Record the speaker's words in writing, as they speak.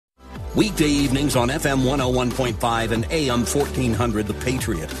Weekday evenings on FM 101.5 and AM 1400 The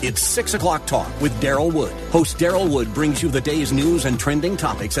Patriot. It's 6 o'clock talk with Daryl Wood. Host Daryl Wood brings you the day's news and trending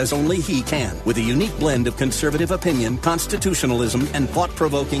topics as only he can, with a unique blend of conservative opinion, constitutionalism, and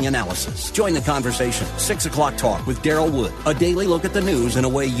thought-provoking analysis. Join the conversation. 6 o'clock talk with Daryl Wood. A daily look at the news in a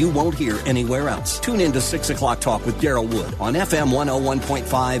way you won't hear anywhere else. Tune in to 6 o'clock talk with Daryl Wood on FM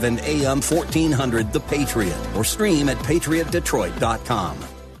 101.5 and AM 1400 The Patriot, or stream at patriotdetroit.com.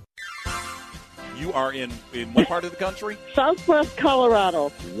 You are in what part of the country? Southwest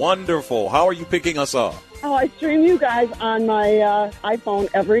Colorado. Wonderful. How are you picking us up? Oh, I stream you guys on my iPhone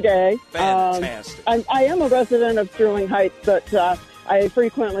every day. Fantastic. I am a resident of Sterling Heights, but I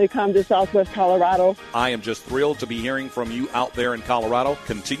frequently come to Southwest Colorado. I am just thrilled to be hearing from you out there in Colorado.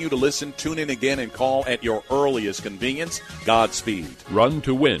 Continue to listen, tune in again, and call at your earliest convenience. Godspeed. Run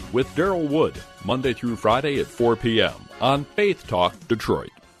to Win with Daryl Wood, Monday through Friday at 4 p.m. on Faith Talk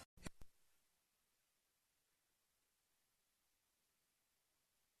Detroit.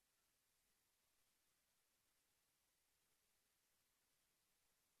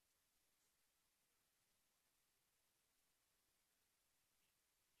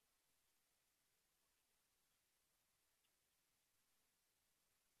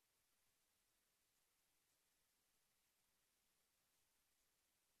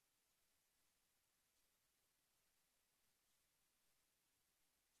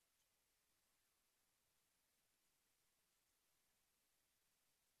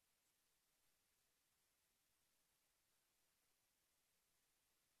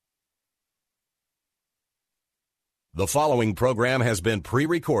 The following program has been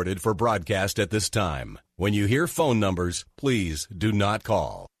pre-recorded for broadcast at this time. When you hear phone numbers, please do not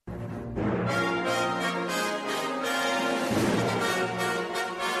call.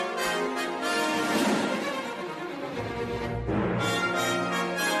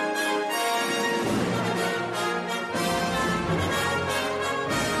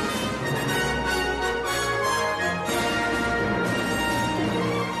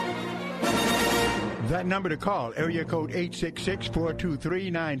 That number to call, area code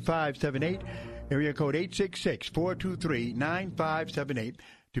 866-423-9578, area code 866-423-9578,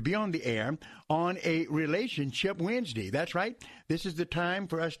 to be on the air on a Relationship Wednesday. That's right. This is the time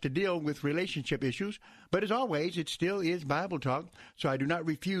for us to deal with relationship issues. But as always, it still is Bible talk, so I do not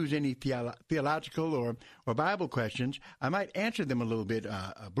refuse any theological or Bible questions. I might answer them a little bit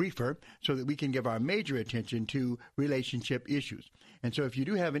briefer so that we can give our major attention to relationship issues. And so if you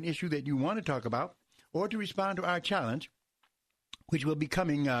do have an issue that you want to talk about, or to respond to our challenge, which will be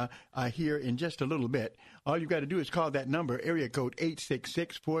coming here in just a little bit, all you've got to do is call that number, area code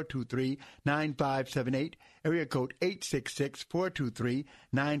 866-423-9578, area code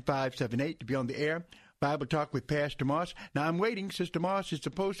 866-423-9578, to be on the air. Bible Talk with Pastor Moss. Now, I'm waiting. Sister Moss is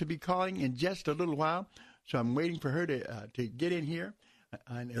supposed to be calling in just a little while, so I'm waiting for her to get in here.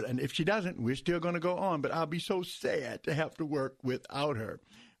 And if she doesn't, we're still going to go on, but I'll be so sad to have to work without her.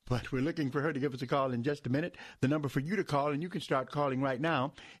 But we're looking for her to give us a call in just a minute. The number for you to call, and you can start calling right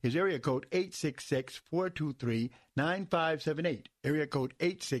now, is area code 866-423-9578. Area code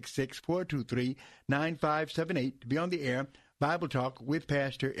 866-423-9578 to be on the air. Bible Talk with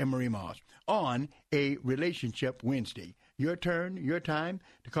Pastor Emery Moss on a Relationship Wednesday. Your turn, your time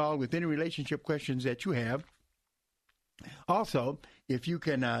to call with any relationship questions that you have. Also, if you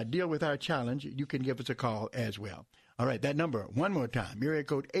can deal with our challenge, you can give us a call as well. All right, that number, one more time, area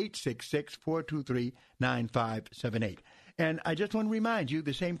code 866-423-9578. And I just want to remind you,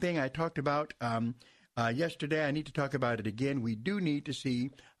 the same thing I talked about yesterday, I need to talk about it again. We do need to see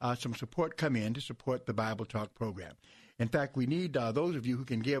some support come in to support the Bible Talk program. In fact, we need those of you who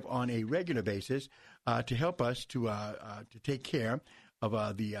can give on a regular basis to help us to take care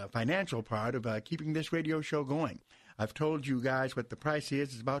of the financial part of keeping this radio show going. I've told you guys what the price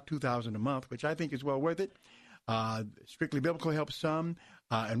is. It's about $2,000 a month, which I think is well worth it. Strictly Biblical helps some,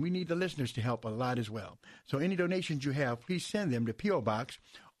 and we need the listeners to help a lot as well. So any donations you have, please send them to P.O. Box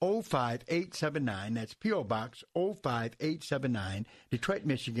 05879. That's P.O. Box 05879, Detroit,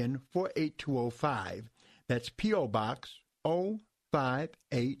 Michigan 48205. That's P.O. Box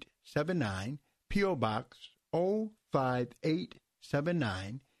 05879, P.O. Box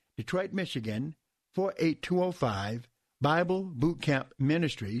 05879, Detroit, Michigan 48205, Bible Boot Camp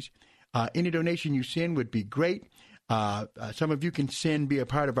Ministries. Any donation you send would be great. Some of you can be a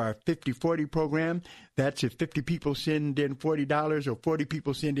part of our 50-40 program. That's if 50 people send in $40 or 40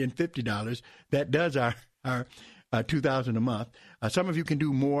 people send in $50. That does our $2,000 a month. Some of you can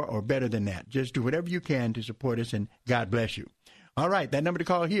do more or better than that. Just do whatever you can to support us, and God bless you. All right, that number to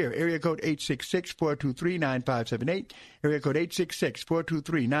call here, area code 866-423-9578, area code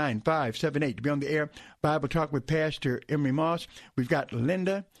 866-423-9578. To be on the air, Bible Talk with Pastor Emery Moss. We've got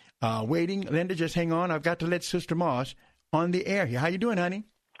Linda waiting. Linda, just hang on. I've got to let Sister Moss on the air here. How you doing, honey?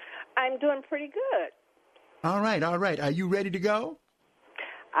 I'm doing pretty good. All right. Are you ready to go?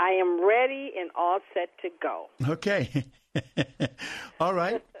 I am ready and all set to go. Okay. All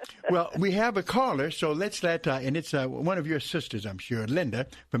right. Well, we have a caller, so let's and it's one of your sisters, I'm sure, Linda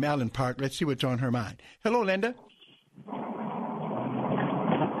from Allen Park. Let's see what's on her mind. Hello, Linda.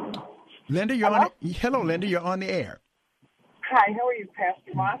 Linda, Hello, Linda. You're on the air. Hi. How are you,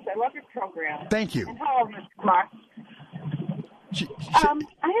 Pastor Moss? I love your program. Thank you. And hello, Ms. Moss. I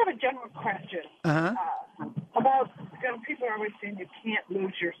have a general question about people are always saying you can't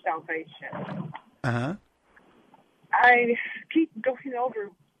lose your salvation. I keep going over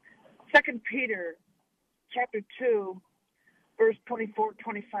 2 Peter chapter 2, verse 24,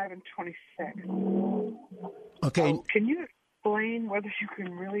 25, and 26. Okay. Can you explain whether you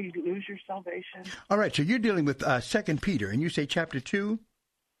can really lose your salvation? All right, so you're dealing with 2 Peter, and you say chapter 2?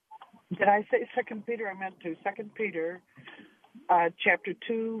 Did I say 2 Peter? I meant to. 2 Peter chapter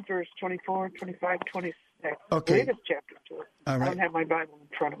 2, verse 24, 25, 26. Okay. I believe it's chapter 2. All right. I don't have my Bible in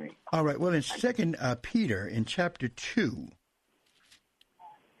front of me. All right. Well, in 2 Peter, in chapter 2,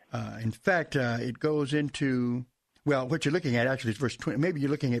 in fact, it goes into, well, what you're looking at actually is verse 20. Maybe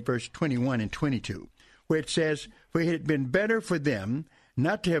you're looking at verse 21 and 22, where it says, "For it had been better for them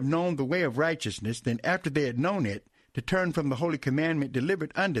not to have known the way of righteousness than after they had known it, to turn from the holy commandment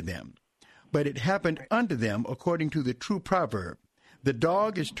delivered unto them. But it happened unto them according to the true proverb, the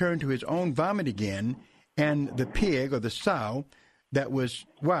dog is turned to his own vomit again, and the pig or the sow that was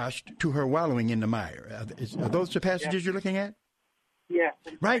washed to her wallowing in the mire." Are those the passages you're looking at? Yes.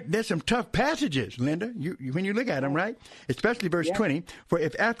 Right. There's some tough passages, Linda, when you look at them, right? Especially verse 20, "For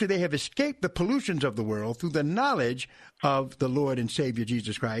if after they have escaped the pollutions of the world through the knowledge of the Lord and Savior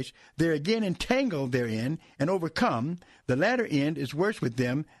Jesus Christ, they're again entangled therein and overcome, the latter end is worse with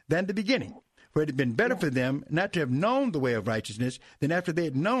them than the beginning. For it had been better for them not to have known the way of righteousness than after they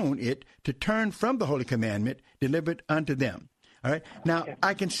had known it to turn from the holy commandment delivered unto them." All right. Now,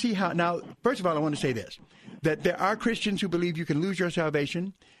 I can see how. Now, first of all, I want to say this, that there are Christians who believe you can lose your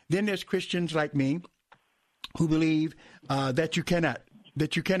salvation. Then there's Christians like me who believe that you cannot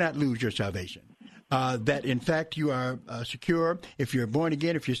lose your salvation. That, in fact, you are secure. If you're born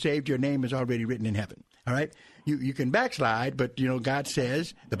again, if you're saved, your name is already written in heaven. All right? You can backslide, but, God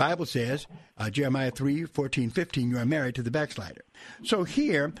says, the Bible says, Jeremiah 3, 14, 15, you are married to the backslider. So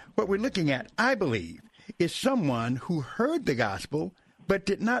here, what we're looking at, I believe, is someone who heard the gospel but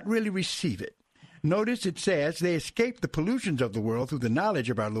did not really receive it. Notice it says they escaped the pollutions of the world through the knowledge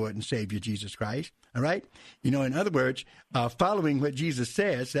of our Lord and Savior Jesus Christ. All right? In other words, following what Jesus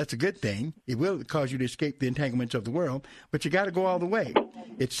says, that's a good thing. It will cause you to escape the entanglements of the world, but you got to go all the way.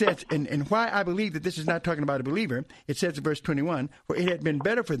 It says, and why I believe that this is not talking about a believer, it says in verse 21, "For it had been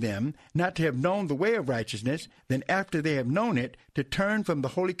better for them not to have known the way of righteousness than after they have known it to turn from the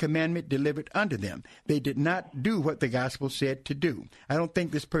holy commandment delivered unto them." They did not do what the gospel said to do. I don't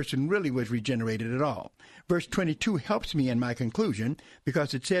think this person really was regenerated at all. Verse 22 helps me in my conclusion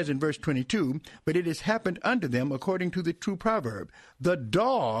because it says in verse 22, "But it has happened unto them according to the true proverb, the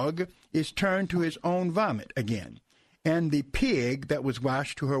dog is turned to his own vomit again, and the pig that was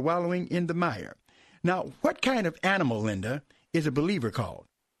washed to her wallowing in the mire." Now, what kind of animal, Linda, is a believer called?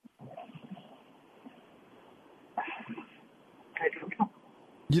 I don't know.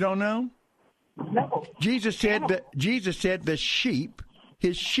 You don't know? No. Jesus said the sheep,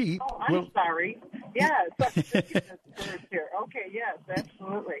 his sheep. Oh, I'm sorry. Yes. Here. Okay, yes,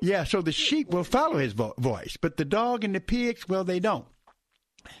 absolutely. Yeah, so the sheep will follow his voice, but the dog and the pigs, well, they don't.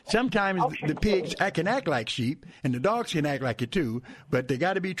 Sometimes the pigs can act like sheep, and the dogs can act like it too, but they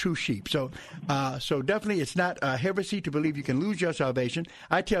got to be true sheep. So definitely it's not a heresy to believe you can lose your salvation.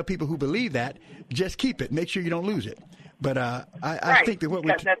 I tell people who believe that, just keep it. Make sure you don't lose it. But I think that what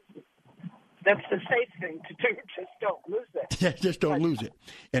we're... That's the safe thing to do. Just don't lose it. Yeah, just don't lose it.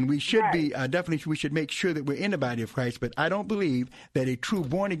 And we should be, definitely we should make sure that we're in the body of Christ, but I don't believe that a true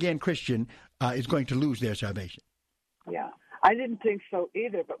born-again Christian is going to lose their salvation. Yeah, I didn't think so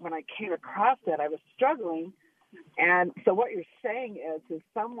either, but when I came across that, I was struggling. And so what you're saying is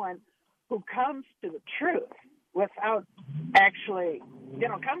someone who comes to the truth without actually,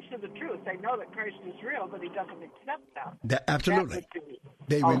 comes to the truth. They know that Christ is real, but he doesn't accept them. Absolutely.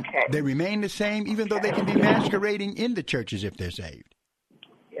 They remain the same, even though they can be masquerading in the churches if they're saved.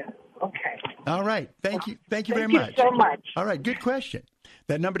 Yeah. Okay. All right. Thank you very much. Thank you so much. All right. Good question.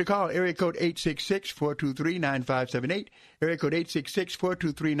 That number to call, area code 866-423-9578, area code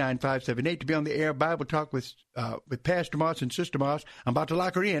 866-423-9578 to be on the air Bible Talk with Pastor Moss and Sister Moss. I'm about to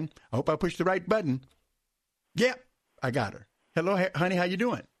lock her in. I hope I pushed the right button. Yep, I got her. Hello, honey, how you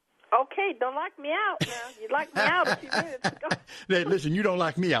doing? Okay, don't lock me out now. You locked me out a few minutes ago. Hey, listen, you don't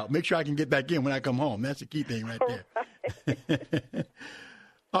lock me out. Make sure I can get back in when I come home. That's the key thing right there. Right.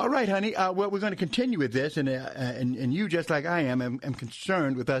 All right, honey. Well, we're going to continue with this, and you, just like I am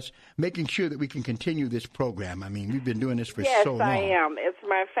concerned with us making sure that we can continue this program. I mean, we've been doing this for so long. Yes, I am. As a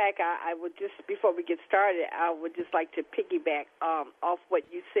matter of fact, I would just, before we get started, I would just like to piggyback off what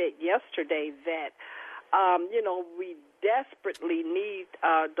you said yesterday that, we desperately need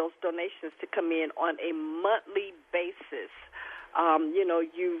those donations to come in on a monthly basis.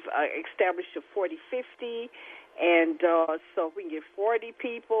 You've established a 40-50, and so if we can get 40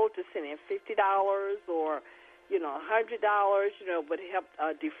 people to send in $50 or, $100, would help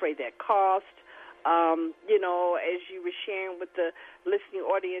defray that cost. As you were sharing with the listening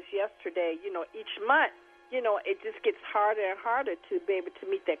audience yesterday, each month, it just gets harder and harder to be able to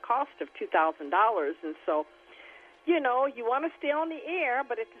meet that cost of $2,000. And so, you want to stay on the air,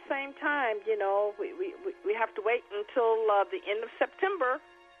 but at the same time, we have to wait until the end of September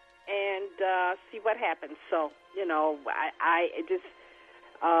and see what happens. So, I just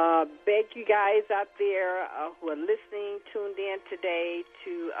beg you guys out there who are listening, tuned in today,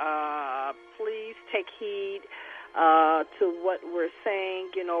 to please take heed to what we're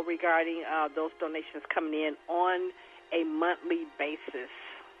saying, regarding those donations coming in on a monthly basis.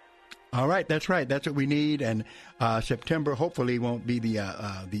 All right, that's right. That's what we need, and September hopefully won't be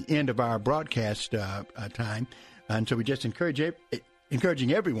the end of our broadcast time, and so we just encouraging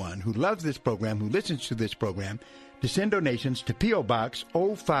everyone who loves this program, who listens to this program, to send donations to P.O. Box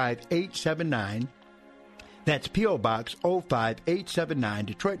 05879. That's P.O. Box 05879,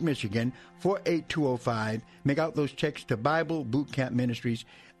 Detroit, Michigan, 48205. Make out those checks to Bible Boot Camp Ministries,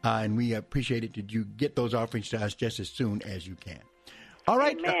 and we appreciate it that you get those offerings to us just as soon as you can. All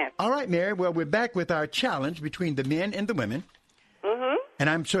right, Mary. Well, we're back with our challenge between the men and the women. Mm-hmm. And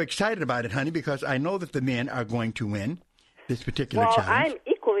I'm so excited about it, honey, because I know that the men are going to win this particular challenge. Well, I'm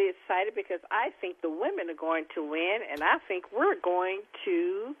equally excited because I think the women are going to win, and I think we're going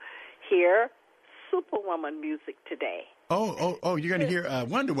to hear Superwoman music today. Oh, you're going to hear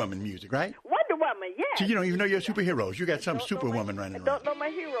Wonder Woman music, right? Wonder Woman, yes. So you don't even know your superheroes. You got some Superwoman running around. I don't know my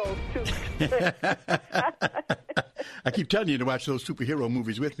heroes, too. I keep telling you to watch those superhero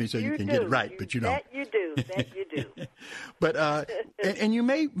movies with me so you can get it right, but you don't. That you do. But, and you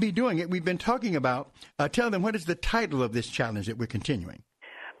may be doing it. We've been talking about, tell them, what is the title of this challenge that we're continuing?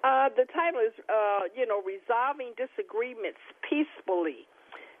 The title is, Resolving Disagreements Peacefully.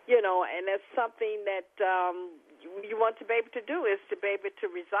 And that's something that you want to be able to do, is to be able to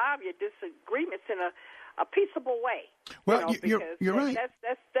resolve your disagreements in a peaceable way. Well, you're right.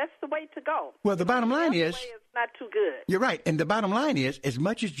 That's the way to go. Well, the bottom line is, it's not too good. You're right. And the bottom line is, as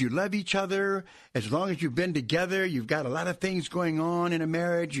much as you love each other, as long as you've been together, you've got a lot of things going on in a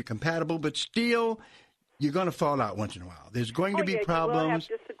marriage, you're compatible, but still, you're going to fall out once in a while. There's going to be problems.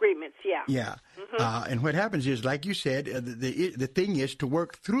 You will have disagreements, yeah. Yeah. Mm-hmm. And what happens is, like you said, the thing is to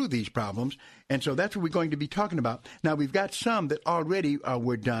work through these problems. And so that's what we're going to be talking about. Now, we've got some that already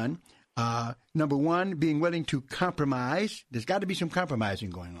were done. Number one, being willing to compromise. There's got to be some compromising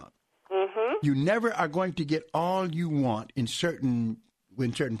going on. Mm-hmm. You never are going to get all you want when certain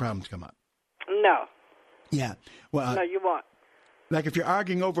problems come up. No. Yeah. Well, no, you won't. Like if you're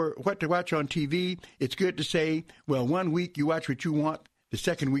arguing over what to watch on TV, it's good to say, well, one week you watch what you want, the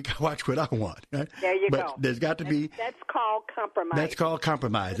second week I watch what I want. Right? There you go. But there's got to be... That's called compromise. That's called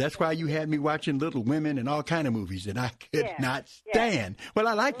compromise. That's why you had me watching Little Women and all kind of movies that I could not stand. Well,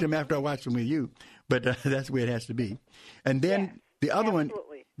 I liked them after I watched them with you, but that's the way it has to be. And then the other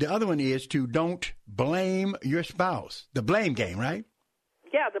one is to don't blame your spouse. The blame game, right?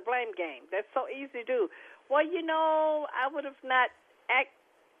 Yeah, the blame game. That's so easy to do. Well, I would have not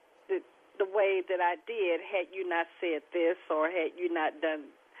acted the way that I did had you not said this or had you not done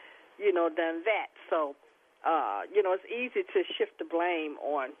that. So, it's easy to shift the blame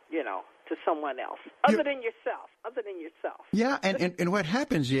on, to someone else other than yourself. Yeah, and what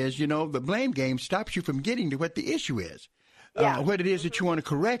happens is, the blame game stops you from getting to what the issue is. What it is that you want to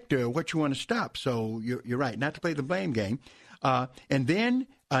correct or what you want to stop. So you're right, not to play the blame game. And then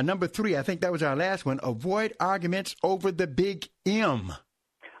number 3, I think that was our last one, avoid arguments over the big M.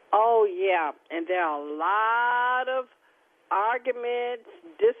 Oh, yeah. And there are a lot of arguments,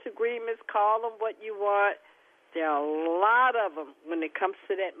 disagreements, call them what you want. There are a lot of them when it comes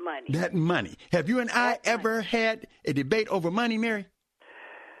to that money. That money. Have you and I ever had a debate over money, Mary?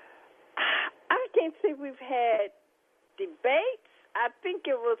 we've had debates. I think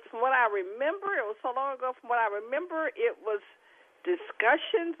it was, from what I remember, it was so long ago, from what I remember, it was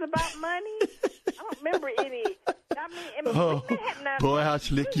discussions about money. I don't remember any. I mean, boy, how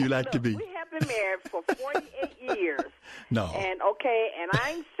slick you like to be. We have been married for 48 years. No. And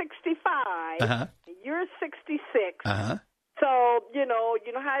I'm 65, and you're 66. So, you know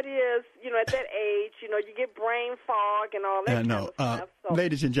how it is, at that age, you get brain fog and all that kind of stuff. So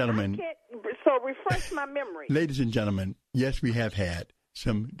ladies and gentlemen. So refresh my memory. Ladies and gentlemen, yes, we have had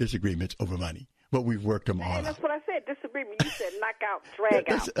some disagreements over money, but we've worked them all out. And that's what I said, disagreement. You said knock out,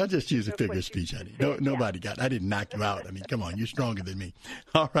 drag out. I'll just use a figure of speech, honey. Nobody got it. I didn't knock you out. I mean, come on, you're stronger than me.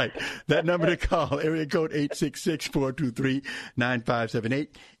 All right. That number to call, area code 866-423-9578.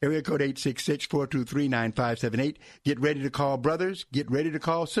 Area code 866-423-9578. Get ready to call brothers. Get ready to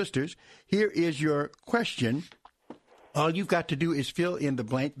call sisters. Here is your question. All you've got to do is fill in the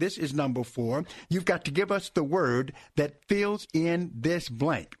blank. This is number 4. You've got to give us the word that fills in this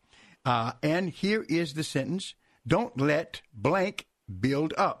blank. And here is the sentence. Don't let blank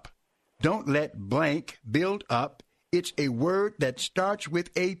build up. Don't let blank build up. It's a word that starts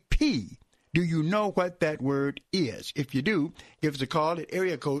with a P. Do you know what that word is? If you do, give us a call at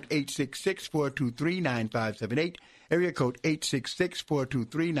area code 866-423-9578. Area code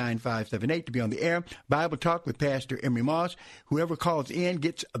 866-423-9578 to be on the air. Bible Talk with Pastor Emery Moss. Whoever calls in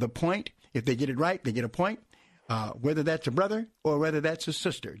gets the point. If they get it right, they get a point. Whether that's a brother or whether that's a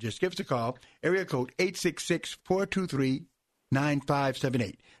sister, just give us a call. Area code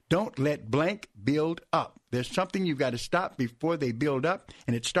 866-423-9578. Don't let blank build up. There's something you've got to stop before they build up,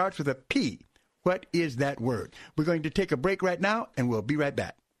 and it starts with a P. What is that word? We're going to take a break right now, and we'll be right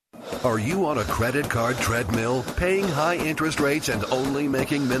back. Are you on a credit card treadmill, paying high interest rates and only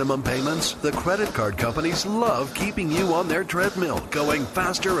making minimum payments? The credit card companies love keeping you on their treadmill, going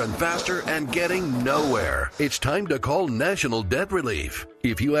faster and faster and getting nowhere. It's time to call National Debt Relief.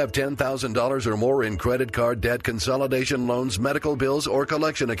 If you have $10,000 or more in credit card debt, consolidation loans, medical bills, or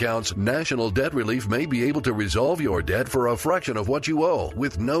collection accounts, National Debt Relief may be able to resolve your debt for a fraction of what you owe,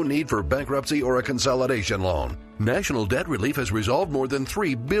 with no need for bankruptcy or a consolidation loan. National Debt Relief has resolved more than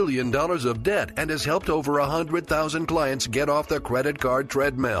 $3 billion of debt and has helped over 100,000 clients get off the credit card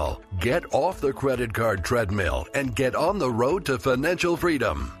treadmill. Get off the credit card treadmill and get on the road to financial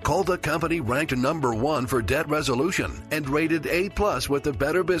freedom. Call the company ranked number 1 for debt resolution and rated A+ with the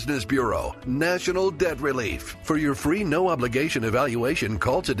Better Business Bureau, National Debt Relief. For your free no-obligation evaluation,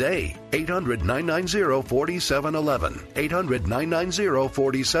 call today. 800-990-4711.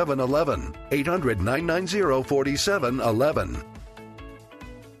 800-990-4711. 800-990-4711.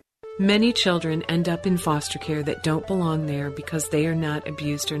 Many children end up in foster care that don't belong there because they are not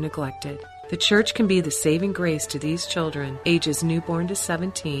abused or neglected. The church can be the saving grace to these children, ages newborn to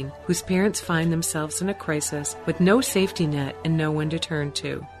 17, whose parents find themselves in a crisis with no safety net and no one to turn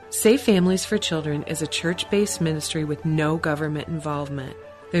to. Safe Families for Children is a church-based ministry with no government involvement.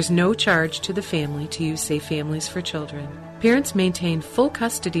 There's no charge to the family to use Safe Families for Children. Parents maintain full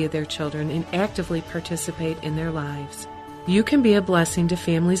custody of their children and actively participate in their lives. You can be a blessing to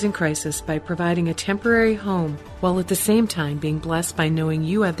families in crisis by providing a temporary home while at the same time being blessed by knowing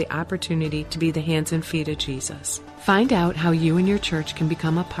you have the opportunity to be the hands and feet of Jesus. Find out how you and your church can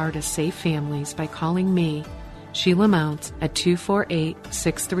become a part of Safe Families by calling me, Sheila Mounts, at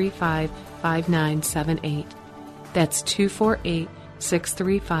 248-635-5978. That's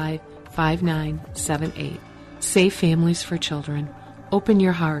 248-635-5978. Safe Families for Children. Open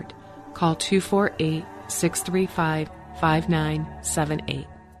your heart. Call 248-635-5978. 5978.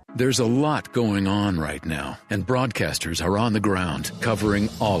 There's a lot going on right now, and broadcasters are on the ground covering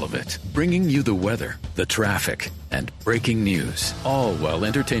all of it, bringing you the weather, the traffic, and breaking news, all while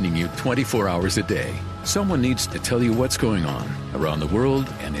entertaining you 24 hours a day. Someone needs to tell you what's going on around the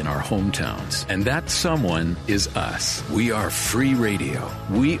world and in our hometowns, and that someone is us. We are free radio.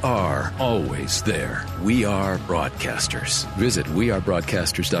 We are always there. We are broadcasters. Visit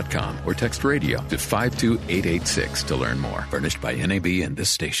wearebroadcasters.com or text radio to 52886 to learn more. Furnished by NAB and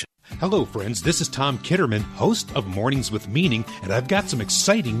this station. Hello, friends. This is Tom Kitterman, host of Mornings with Meaning, and I've got some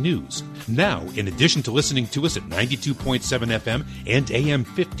exciting news. Now, in addition to listening to us at 92.7 FM and AM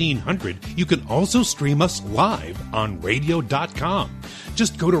 1500, you can also stream us live on radio.com.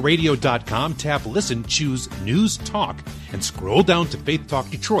 Just go to radio.com, tap Listen, choose News Talk, and scroll down to Faith Talk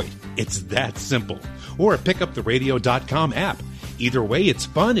Detroit. It's that simple. Or pick up the radio.com app. Either way, it's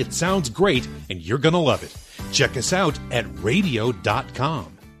fun, it sounds great, and you're going to love it. Check us out at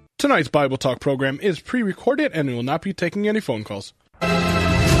radio.com. Tonight's Bible Talk program is pre-recorded and we will not be taking any phone calls.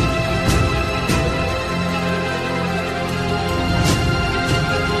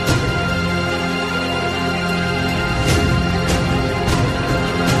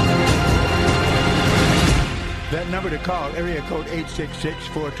 call, area code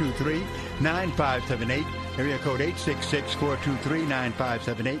 866-423-9578. Area code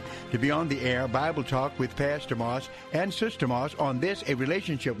 866-423-9578 to be on the air, Bible Talk with Pastor Moss and Sister Moss on this, a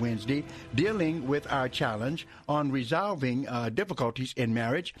Relationship Wednesday, dealing with our challenge on resolving difficulties in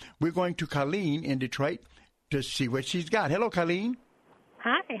marriage. We're going to Colleen in Detroit to see what she's got. Hello, Colleen.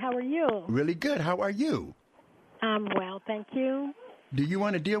 Hi, how are you? Really good. How are you? I'm well, thank you. Do you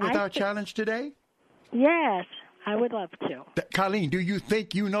want to deal with our challenge today? Yes, I would love to. Colleen, do you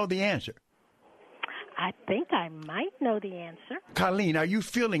think you know the answer? I think I might know the answer. Colleen, are you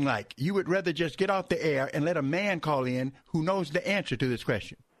feeling like you would rather just get off the air and let a man call in who knows the answer to this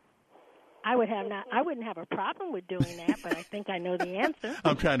question? I wouldn't have a problem with doing that, but I think I know the answer.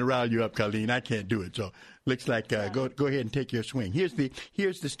 I'm trying to rile you up, Colleen. I can't do it, so looks like go ahead and take your swing. Here's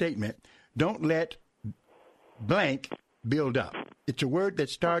the statement. Don't let blank build up. It's a word that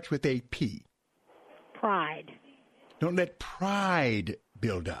starts with a P. Pride. Don't let pride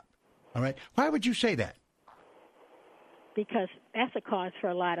build up. All right? Why would you say that? Because that's a cause for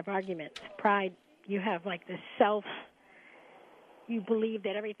a lot of arguments. Pride, you have like the self, you believe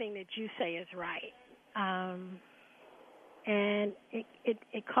that everything that you say is right. And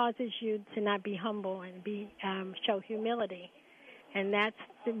it causes you to not be humble and show humility. And that's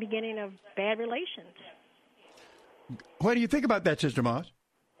the beginning of bad relations. What do you think about that, Sister Moss?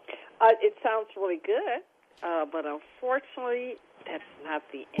 It sounds really good, but unfortunately, that's not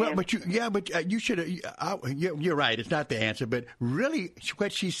the answer. Well, but you should. You're right. It's not the answer. But really,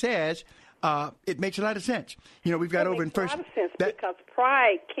 what she says, it makes a lot of sense. You know, we've got over in first. It makes a lot of sense because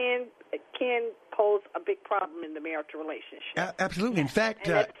pride can pose a big problem in the marital relationship. Absolutely. In fact,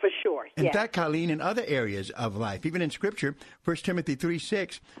 and that's for sure. In fact, Colleen, in other areas of life, even in Scripture, 1 Timothy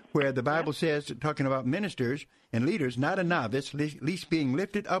 3:6, where the Bible says, talking about ministers and leaders, not a novice, least being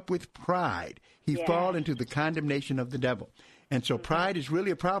lifted up with pride, he fall into the condemnation of the devil. And so pride is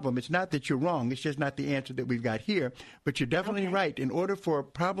really a problem. It's not that you're wrong. It's just not the answer that we've got here. But you're definitely right. In order for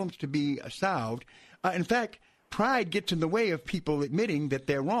problems to be solved, in fact, pride gets in the way of people admitting that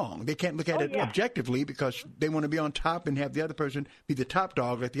they're wrong. They can't look at it objectively because they want to be on top and have the other person be the top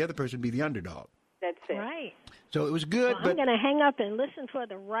dog, let the other person be the underdog. That's it. Right. So it was good. Well, I'm going to hang up and listen for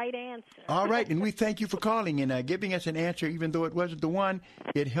the right answer. All right. And we thank you for calling and giving us an answer. Even though it wasn't the one,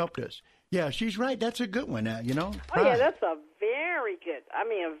 it helped us. Yeah, she's right. That's a good one, you know. Pride. Oh, yeah, that's a very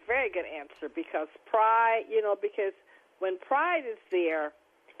good answer because pride, because when pride is there,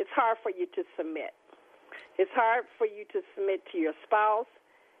 it's hard for you to submit. It's hard for you to submit to your spouse,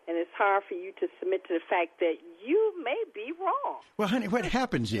 and it's hard for you to submit to the fact that you may be wrong. Well, honey, what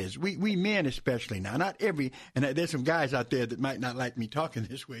happens is, we men especially now, not every, and there's some guys out there that might not like me talking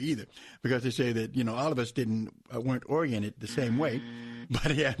this way either, because they say that, all of us weren't oriented the same way.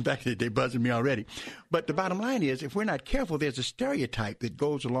 But yeah, in fact, they're buzzing me already. But the bottom line is, if we're not careful, there's a stereotype that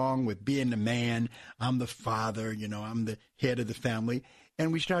goes along with being the man. I'm the father, I'm the head of the family.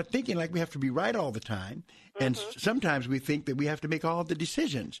 And we start thinking like we have to be right all the time. And sometimes we think that we have to make all the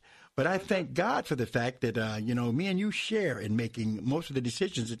decisions. But I thank God for the fact that, me and you share in making most of the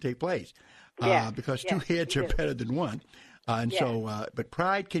decisions that take place. Because two heads are better than one. But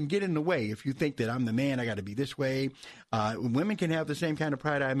pride can get in the way. If you think that I'm the man, I got to be this way. Women can have the same kind of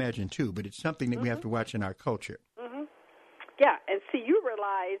pride, I imagine, too. But it's something that we have to watch in our culture. Mm-hmm. Yeah, and see, you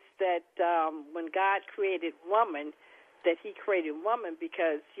realize that when God created woman, that he created woman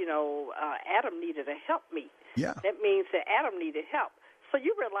because, Adam needed a helpmeet. Yeah. That means that Adam needed help. So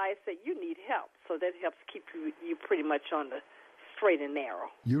you realize that you need help. So that helps keep you pretty much on the straight and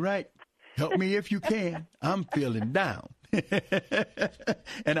narrow. You're right. Help me if you can. I'm feeling down.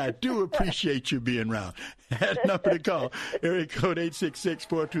 And I do appreciate you being around. That number to call, area code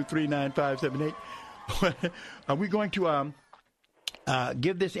 866-423-9578. Are we going to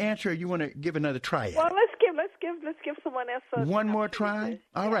give this answer, or you want to give another try at it? Well, let's give someone else one more try.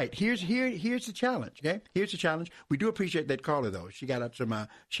 All right. Here's the challenge. Okay. Here's the challenge. We do appreciate that caller though. She got up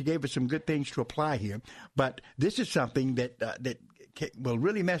she gave us some good things to apply here. But this is something that will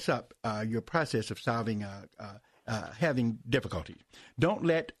really mess up your process of solving having difficulties. Don't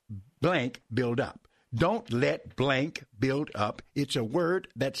let blank build up. Don't let blank build up. It's a word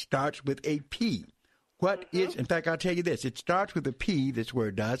that starts with a P. What is, in fact, I'll tell you this. It starts with a P, this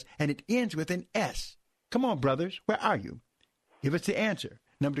word does, and it ends with an S. Come on, brothers. Where are you? Give us the answer.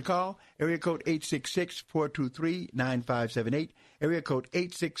 Number to call, area code 866-423-9578. Area code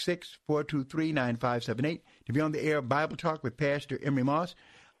 866-423-9578. To be on the air, Bible Talk with Pastor Emery Moss.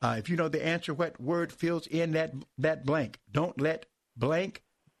 If you know the answer, what word fills in that blank? Don't let blank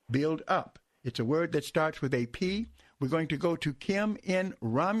build up. It's a word that starts with a P. We're going to go to Kim in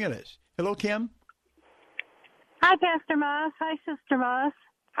Romulus. Hello, Kim. Hi, Pastor Moss. Hi, Sister Moss.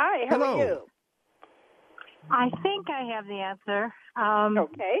 Hi, how are you? I think I have the answer.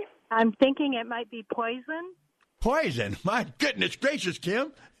 Okay. I'm thinking it might be poison. Poison? My goodness gracious,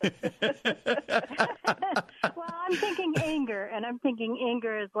 Kim. Well, I'm thinking anger, and I'm thinking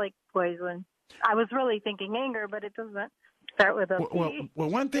anger is like poison. I was really thinking anger, but it doesn't start with a P. Well,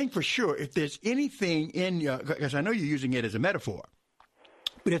 one thing for sure, if there's anything in your, because I know you're using it as a metaphor,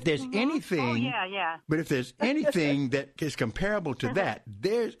 but if there's anything, but if there's anything that is comparable to that,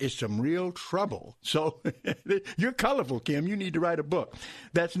 there is some real trouble. So you're colorful, Kim. You need to write a book.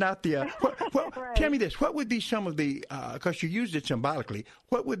 That's not the. Right. Tell me this: what would be some of the? Because you used it symbolically,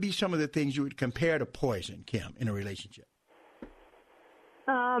 what would be some of the things you would compare to poison, Kim, in a relationship?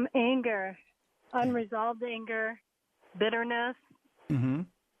 Anger, unresolved anger, bitterness. Mm-hmm.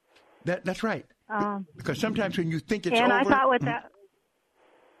 That's right. Because sometimes when you think it's and over, I thought with that.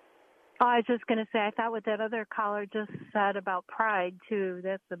 Oh, I was just going to say, I thought what that other caller just said about pride, too,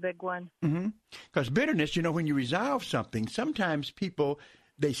 that's a big one. Because bitterness, when you resolve something, sometimes people,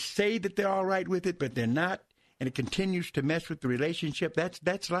 they say that they're all right with it, but they're not, and it continues to mess with the relationship.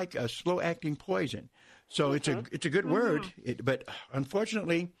 That's like a slow-acting poison. So it's a good word, but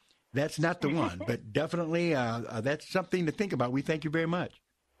unfortunately, that's not the one. But definitely, that's something to think about. We thank you very much.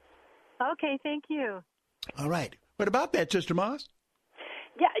 Okay, thank you. All right. What about that, Sister Moss?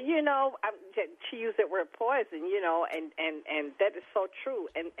 Yeah, she used that word poison, and that is so true.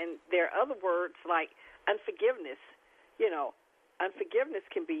 And there are other words like unforgiveness. Unforgiveness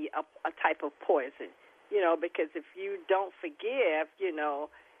can be a type of poison, because if you don't forgive,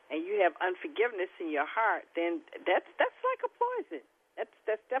 and you have unforgiveness in your heart, then that's like a poison. That's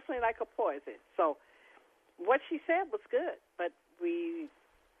definitely like a poison. So what she said was good, but it's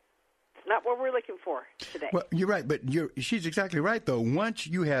not what we're looking for today. Well, you're right, but she's exactly right, though. Once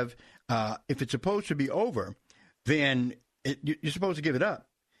you have, if it's supposed to be over, then you're supposed to give it up.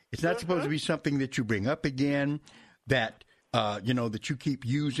 It's not supposed to be something that you bring up again, that, that you keep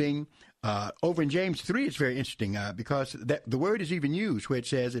using. Over in James 3, it's very interesting because the word is even used where it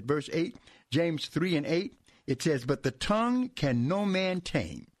says at verse 8, James 3:8, it says, "But the tongue can no man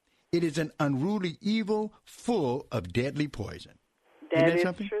tame. It is an unruly evil full of deadly poison." That is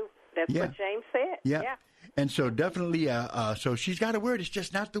something? true. That's what James said. Yeah. And so definitely, so she's got a word. It's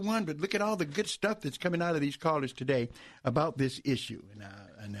just not the one. But look at all the good stuff that's coming out of these callers today about this issue.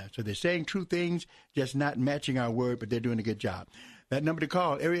 And so they're saying true things, just not matching our word, but they're doing a good job. That number to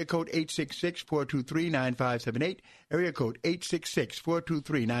call, area code 866-423-9578, area code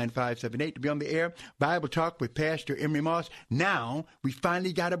 866-423-9578 to be on the air. Bible Talk with Pastor Emery Moss. Now we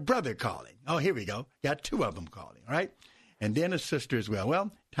finally got a brother calling. Oh, here we go. Got two of them calling, all right? And then a sister as well.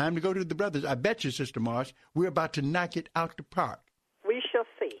 Well, time to go to the brothers. I bet you, Sister Marsh, we're about to knock it out the park. We shall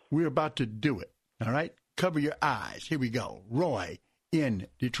see. We're about to do it. All right? Cover your eyes. Here we go. Roy in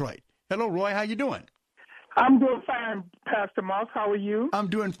Detroit. Hello, Roy. How you doing? I'm doing fine, Pastor Moss. How are you? I'm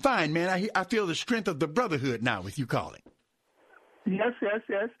doing fine, man. I feel the strength of the brotherhood now with you calling. Yes.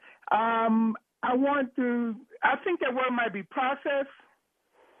 I think that word might be process.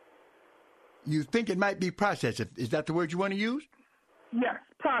 You think it might be process. Is that the word you want to use? Yes,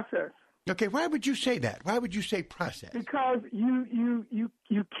 process. Okay, why would you say that? Why would you say process? Because you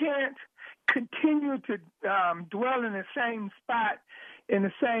can't continue to dwell in the same spot,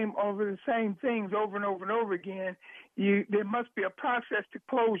 over the same things over and over and over again. There must be a process to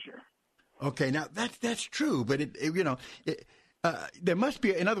closure. Okay, now that's true, but there must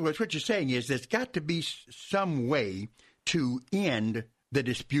be. In other words, what you're saying is there's got to be some way to end the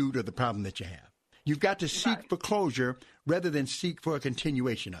dispute or the problem that you have. You've got to seek for closure rather than seek for a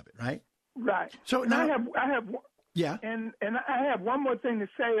continuation of it, right? Right. So now I have yeah, and I have one more thing to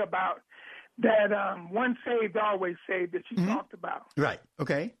say about that once saved, always saved that you talked about. Right.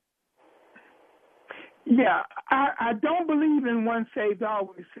 Okay. Yeah, I don't believe in once saved,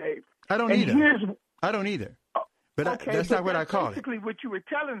 always saved. I don't either. I don't either. But okay, that's not what I call it. Basically, what you were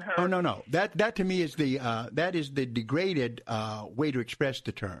telling her. Oh no. That to me is that is the degraded way to express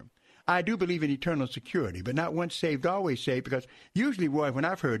the term. I do believe in eternal security, but not once saved, always saved. Because usually, Roy, when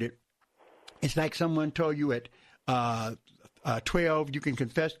I've heard it, it's like someone told you at 12 you can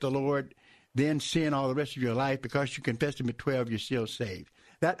confess the Lord, then sin all the rest of your life. Because you confessed Him at 12, you're still saved.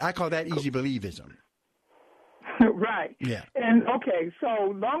 I call that easy believism. Right. Yeah. And okay,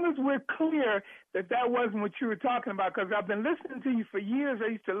 so long as we're clear that wasn't what you were talking about, because I've been listening to you for years.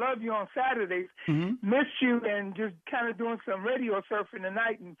 I used to love you on Saturdays, missed you, and just kind of doing some radio surfing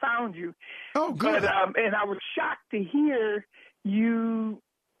tonight and found you. Oh, good. But, and I was shocked to hear you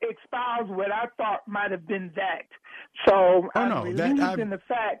espouse what I thought might have been that. So I'm relieved in the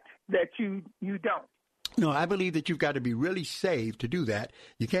fact that you don't. No, I believe that you've got to be really saved to do that.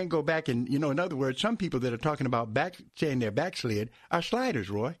 You can't go back and, in other words, some people that are talking about saying they're backslid are sliders,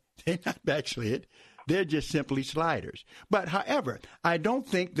 Roy. They're not backslid. They're just simply sliders. But, however, I don't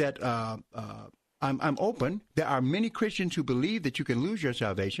think that I'm open. There are many Christians who believe that you can lose your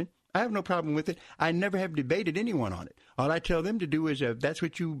salvation. I have no problem with it. I never have debated anyone on it. All I tell them to do is, if that's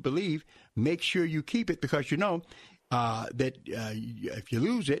what you believe, make sure you keep it, because that if you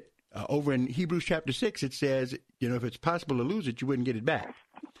lose it, over in Hebrews chapter 6, it says, if it's possible to lose it, you wouldn't get it back.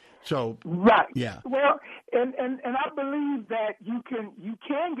 So, right. Yeah. Well, and I believe that you can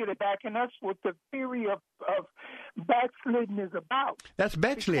get it back, and that's what the theory of backsliding is about. That's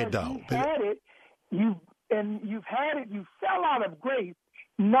backslid, though. You've had it, you fell out of grace.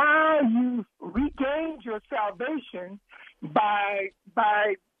 Now you've regained your salvation by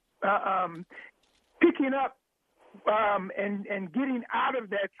picking up and getting out of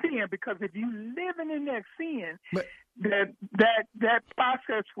that sin, because if you living in that sin, that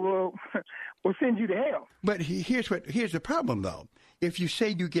process will send you to hell. But here's the problem, though. If you say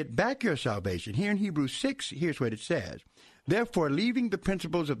you get back your salvation, here in Hebrews 6, here's what it says. Therefore, leaving the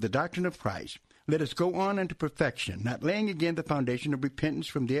principles of the doctrine of Christ, let us go on unto perfection, not laying again the foundation of repentance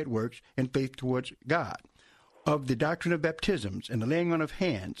from dead works and faith towards God, of the doctrine of baptisms and the laying on of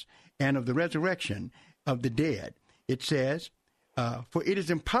hands, and of the resurrection of the dead. It says, for it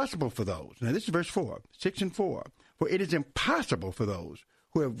is impossible for those, now this is verse 4, 6 and 4, for it is impossible for those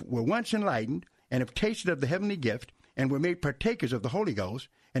who were once enlightened and have tasted of the heavenly gift and were made partakers of the Holy Ghost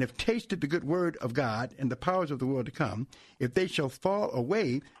and have tasted the good word of God and the powers of the world to come, if they shall fall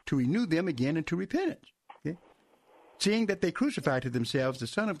away, to renew them again into repentance. Okay? Seeing that they crucify to themselves the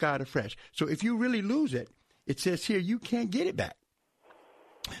Son of God afresh. So if you really lose it, it says here you can't get it back.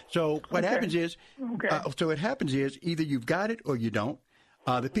 So what happens is, either you've got it or you don't.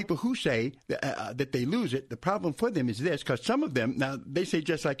 The people who say that they lose it, the problem for them is this, because some of them, now they say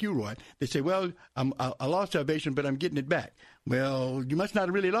just like you, Roy, they say, well, I lost salvation, but I'm getting it back. Well, you must not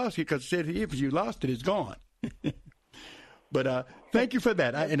have really lost it, because it said if you lost it, it's gone. But thank you for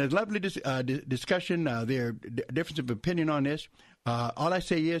that. And a lovely discussion. There are difference of opinion on this. All I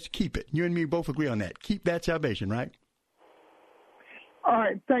say is keep it. You and me both agree on that. Keep that salvation, right? All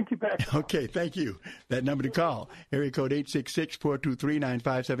right. Thank you, Pastor. Okay. Thank you. That number to call, area code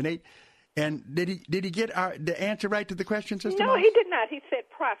 866-423-9578. And did he get the answer right to the question, Sister No, Moss? he did not. He said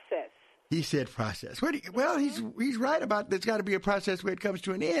process. He said process. Well, he's right about there's got to be a process where it comes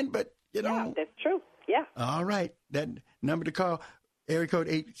to an end, but, Yeah, that's true. Yeah. All right. That number to call, area code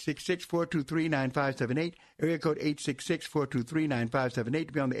 866-423-9578, area code 866-423-9578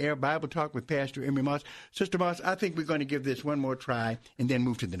 to be on the air. Bible Talk with Pastor Emery Moss. Sister Moss, I think we're going to give this one more try and then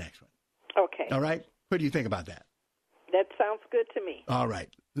move to the next one. Okay. All right? What do you think about that? That sounds good to me. All right.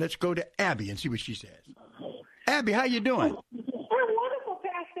 Let's go to Abby and see what she says. Abby, how you doing? I'm wonderful,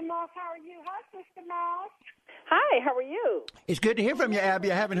 Pastor Moss. How are you? Hi, Sister Moss. Hi, how are you? It's good to hear from you,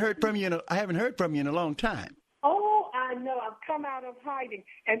 Abby. I haven't heard from you in a long time. Oh, I know. I've come out of hiding.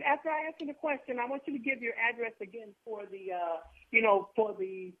 And after I answer the question, I want you to give your address again for the, for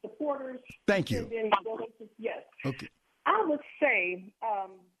the supporters. Thank you. Yes. Okay. I would say,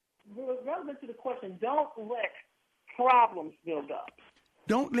 relevant to the question, don't let problems build up.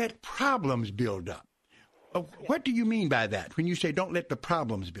 Don't let problems build up. What do you mean by that when you say don't let the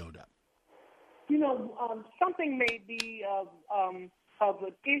problems build up? Something may be of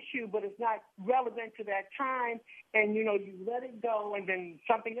an issue, but it's not relevant to that time, and, you let it go, and then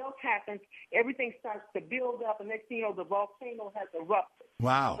something else happens, everything starts to build up, and next thing you know, the volcano has erupted.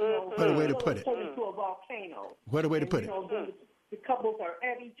 Wow. What a way to put it. Into a volcano. What a way to put it. The couples are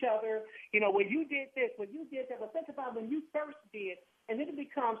at each other, well, you did this, well, you did that, but think about when you first did, and then it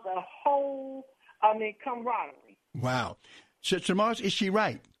becomes a whole, camaraderie. Wow. Sister Moss, is she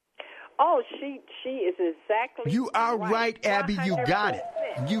right? Oh, she is exactly. You are right, Abby. 100%. You got it.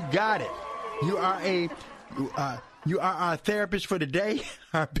 You got it. You are our therapist for today,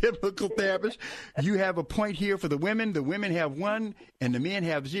 our biblical therapist. You have a point here for the women. The women have 1, and the men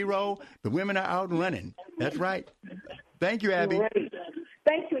have 0. The women are out running. That's right. Thank you, Abby. Great.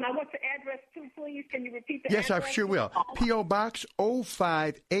 Thank you. And I want the address too, please. Can you repeat the address? Yes, I sure will. P.O. Box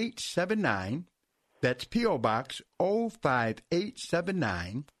 05879. That's P.O. Box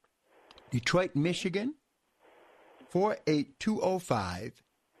 05879. Detroit, Michigan, 48205.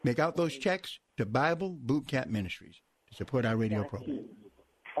 Make out those checks to Bible Boot Camp Ministries to support our radio program.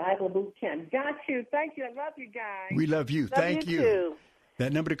 Bible Boot Camp. Got you. Thank you. I love you guys. We love you. Thank you. Too.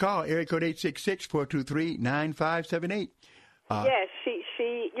 That number to call, area code 866-423-9578. Yes, she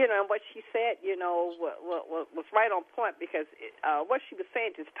she, what she said, was right on point, because what she was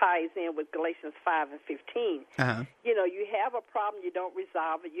saying just ties in with Galatians 5 and 15. Uh-huh. You have a problem, you don't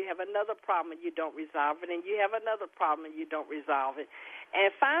resolve it. You have another problem, and you don't resolve it. And you have another problem, and you don't resolve it. And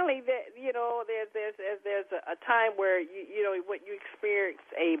finally, there's a time where when you experience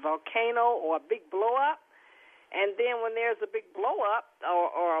a volcano or a big blow up, and then when there's a big blow up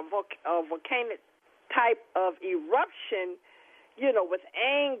or a volcanic type of eruption, with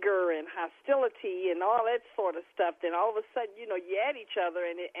anger and hostility and all that sort of stuff, then all of a sudden, you add each other,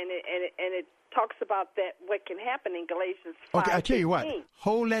 and it talks about that, what can happen in Galatians 5. Okay, I tell you what,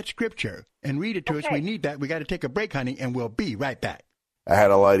 hold that scripture and read it to us. We need that. We got to take a break, honey, and we'll be right back. I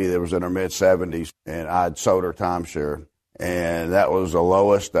had a lady that was in her mid-70s, and I'd sold her timeshare, and that was the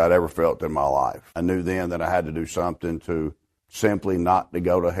lowest I'd ever felt in my life. I knew then that I had to do something to simply not to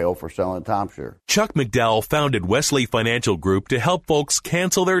go to hell for selling timeshare. Chuck McDowell founded Wesley Financial Group to help folks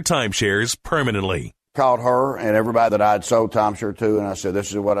cancel their timeshares permanently. Called her and everybody that I'd sold timeshare to, and I said,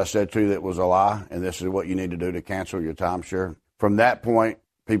 this is what I said to you that was a lie, and this is what you need to do to cancel your timeshare. From that point,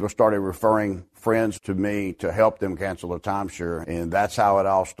 people started referring friends to me to help them cancel a timeshare, and that's how it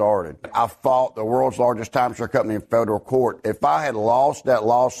all started. I fought the world's largest timeshare company in federal court. If I had lost that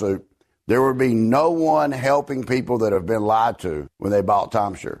lawsuit, there would be no one helping people that have been lied to when they bought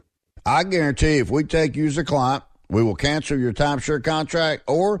timeshare. I guarantee if we take you as a client, we will cancel your timeshare contract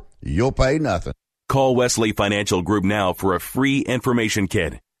or you'll pay nothing. Call Wesley Financial Group now for a free information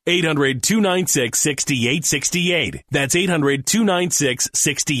kit. 800-296-6868. That's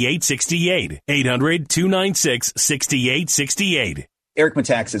 800-296-6868. 800-296-6868. Eric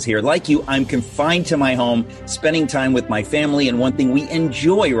Metaxas here. Like you, I'm confined to my home, spending time with my family, and one thing we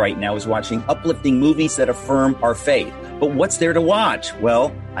enjoy right now is watching uplifting movies that affirm our faith. But what's there to watch?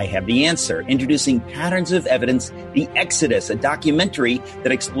 Well, I have the answer. Introducing Patterns of Evidence, The Exodus, a documentary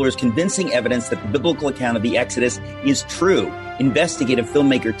that explores convincing evidence that the biblical account of the Exodus is true. Investigative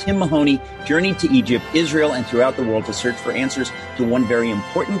filmmaker Tim Mahoney journeyed to Egypt, Israel, and throughout the world to search for answers to one very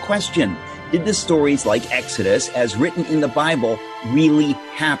important question. Did the stories like Exodus, as written in the Bible, really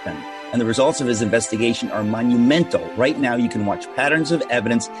happen? And the results of his investigation are monumental. Right now, you can watch Patterns of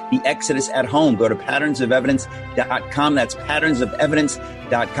Evidence, The Exodus at home. Go to patternsofevidence.com. That's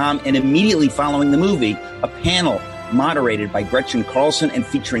patternsofevidence.com. And immediately following the movie, a panel moderated by Gretchen Carlson and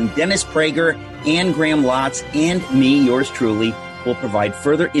featuring Dennis Prager, Anne Graham Lotz, and me, yours truly, will provide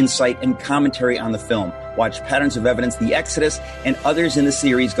further insight and commentary on the film. Watch Patterns of Evidence, The Exodus, and others in the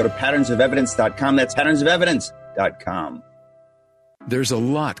series. Go to patternsofevidence.com. That's patternsofevidence.com. There's a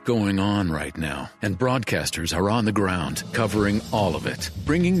lot going on right now, and broadcasters are on the ground covering all of it,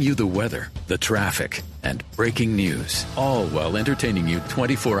 bringing you the weather, the traffic, and breaking news, all while entertaining you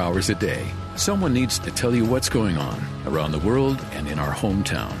 24 hours a day. Someone needs to tell you what's going on around the world and in our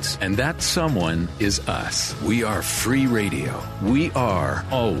hometowns. And that someone is us. We are free radio. We are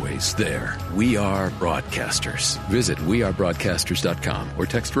always there. We are broadcasters. Visit wearebroadcasters.com or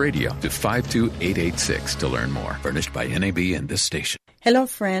text radio to 52886 to learn more. Furnished by NAB and this station. Hello,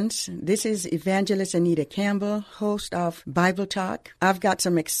 friends. This is Evangelist Anita Campbell, host of Bible Talk. I've got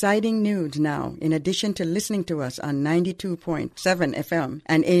some exciting news now. In addition to listening to us on 92.7 FM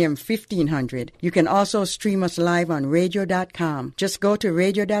and AM 1500, you can also stream us live on radio.com. Just go to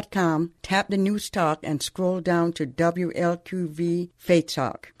radio.com, tap the News Talk, and scroll down to WLQV Faith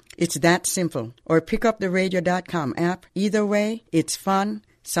Talk. It's that simple. Or pick up the radio.com app. Either way, it's fun,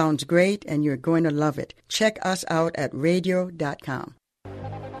 sounds great, and you're going to love it. Check us out at radio.com.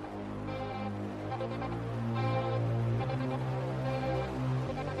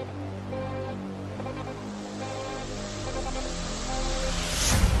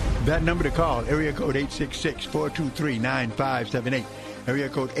 That number to call, area code 866-423-9578. Area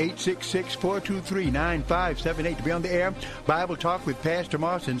code 866-423-9578 to be on the air. Bible Talk with Pastor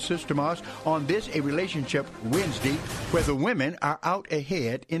Moss and Sister Moss on this, A Relationship Wednesday, where the women are out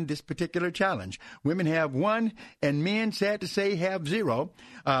ahead in this particular challenge. Women have 1, and men, sad to say, have 0.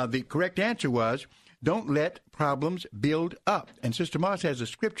 The correct answer was, don't let problems build up. And Sister Moss has a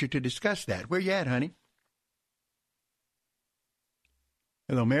scripture to discuss that. Where you at, honey?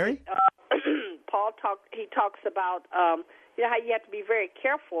 Hello, Mary? Paul talks about how you have to be very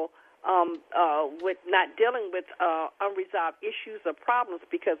careful with not dealing with unresolved issues or problems,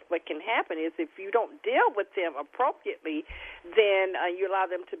 because what can happen is if you don't deal with them appropriately, then you allow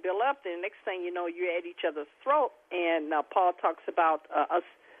them to build up. Then the next thing you know, you're at each other's throat. And Paul talks about us,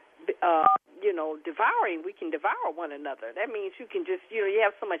 devouring. We can devour one another. That means you can just, you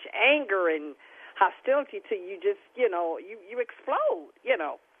have so much anger and hostility to you, just you explode,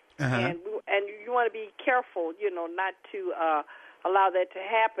 Uh-huh. and you want to be careful, not to allow that to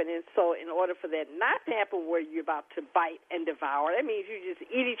happen. And so in order for that not to happen where you're about to bite and devour, that means you just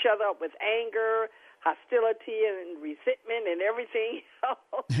eat each other up with anger, hostility, and resentment and everything.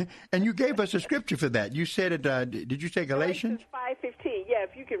 And you gave us a scripture for that. You said it, did you say Galatians? 5:15. Yeah,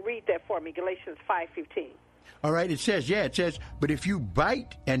 if you can read that for me, Galatians 5:15. All right, it says, but if you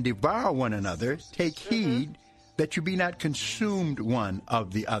bite and devour one another, take heed that you be not consumed one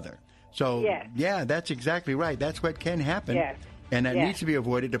of the other. So, yeah, that's exactly right. That's what can happen. Yes. And that needs to be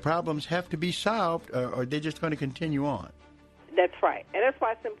avoided. The problems have to be solved, or they're just going to continue on. That's right. And that's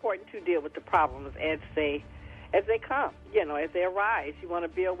why it's important to deal with the problems as they come, as they arise. You want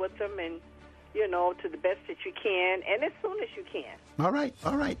to deal with them and, to the best that you can and as soon as you can. All right.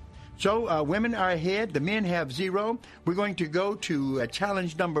 So women are ahead. The men have 0. We're going to go to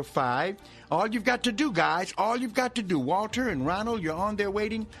challenge number 5. All you've got to do, guys, Walter and Ronald, you're on there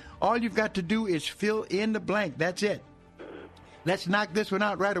waiting. All you've got to do is fill in the blank. That's it. Let's knock this one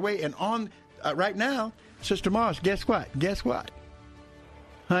out right away. And on right now, Sister Moss, guess what?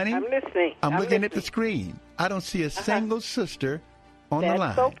 Honey? I'm listening. I'm looking at the screen. I don't see a single sister on the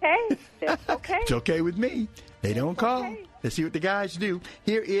line. That's okay. That's okay. It's okay with me. They don't call. Okay. Let's see what the guys do.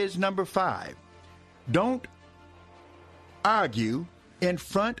 Here is number 5. Don't argue in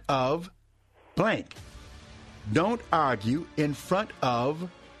front of blank. Don't argue in front of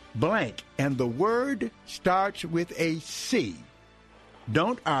blank. And the word starts with a C.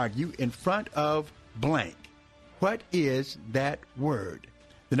 Don't argue in front of blank. What is that word?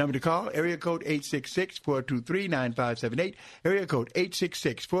 The number to call, area code 866-423-9578, area code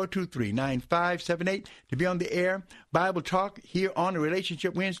 866-423-9578, to be on the air. Bible Talk here on a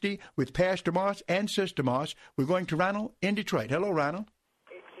Relationship Wednesday with Pastor Moss and Sister Moss. We're going to Ronald in Detroit. Hello, Ronald.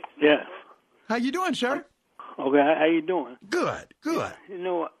 Yes. How you doing, sir? Okay, how you doing? Good. I'm going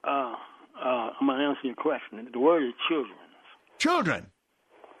to answer your question. The word is children. Children?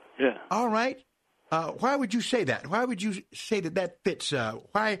 Yeah. All right. Why would you say that? Why would you say that fits?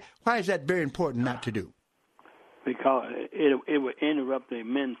 Why is that very important not to do? Because it would interrupt the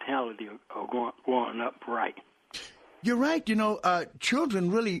mentality of growing up right. You're right.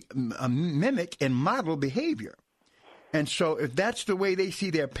 Children really mimic and model behavior. And so if that's the way they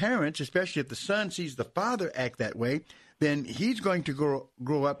see their parents, especially if the son sees the father act that way, then he's going to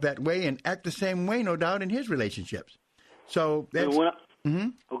grow up that way and act the same way, no doubt, in his relationships. So that's...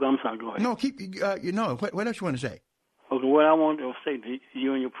 Okay, I'm sorry, go ahead. No, keep, what else you want to say? Okay, what I want to say to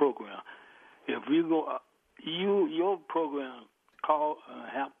you and your program, if you go, your program calls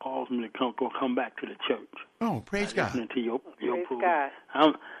me to come back to the church. Oh, praise God. Listening to your praise program.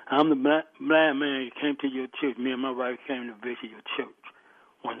 God. I'm the blind man who came to your church. Me and my wife came to visit your church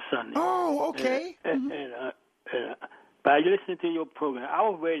one Sunday. Oh, okay. And by listening to your program, I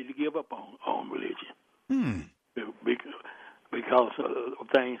was ready to give up on religion. Because of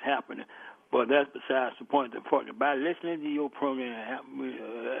things happening. But that's besides the point. By listening to your program,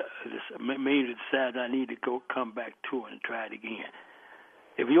 it made me decide I need to come back to it and try it again.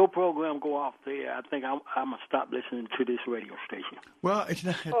 If your program go off there, I think I'm going to stop listening to this radio station. Well, it's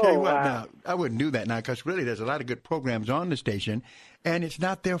not, I tell you what, now, I wouldn't do that now because really there's a lot of good programs on the station, and it's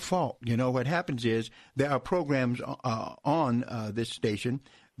not their fault. What happens is there are programs on this station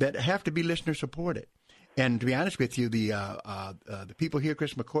that have to be listener-supported. And to be honest with you, the people here,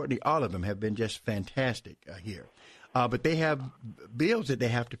 Chris McCourtney, all of them have been just fantastic here. But they have bills that they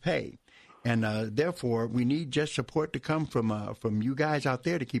have to pay. And therefore, we need just support to come from you guys out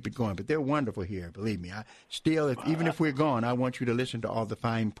there to keep it going. But they're wonderful here, believe me. Even if we're gone, I want you to listen to all the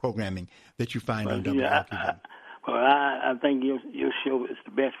fine programming that you find on WRQB. I think your show is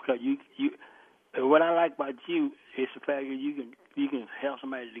the best because you what I like about you is the fact that you can help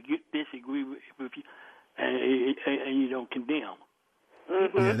somebody to disagree with you. And you don't condemn.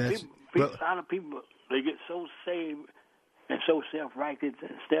 Mm-hmm. A lot of people, they get so saved and so self-righteous,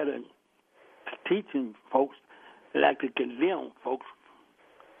 instead of teaching folks, they like to condemn folks.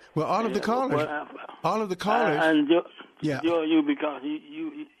 Well, all of the callers. I enjoy you because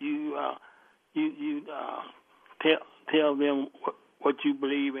you tell them what you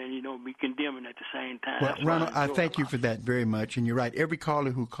believe and be condemning at the same time. Well, Ronald, I thank you for that very much, and you're right. Every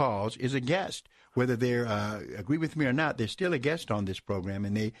caller who calls is a guest. Whether they agree with me or not, they're still a guest on this program,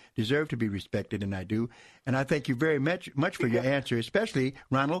 and they deserve to be respected, and I do. And I thank you very much for your answer, especially,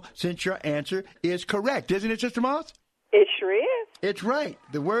 Ronald, since your answer is correct. Isn't it, Sister Moss? It sure is. It's right.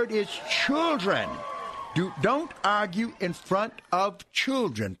 The word is children. Don't argue in front of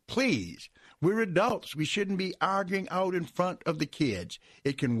children, please. We're adults. We shouldn't be arguing out in front of the kids.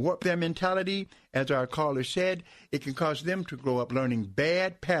 It can warp their mentality, as our caller said. It can cause them to grow up learning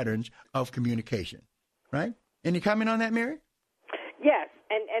bad patterns of communication. Right? Any comment on that, Mary?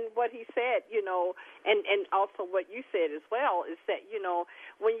 And what he said, you know, and also what you said as well is that, you know,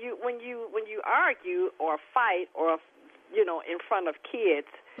 when you argue or fight or, you know, in front of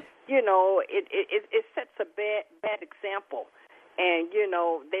kids, you know, it sets a bad example. And, you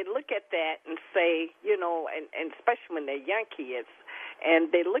know, they look at that and say, you know, and especially when they're young kids,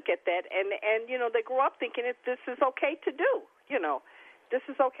 and they look at that and you know, they grow up thinking that this is okay to do, you know. This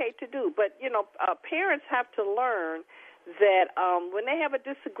is okay to do. But, you know, parents have to learn that when they have a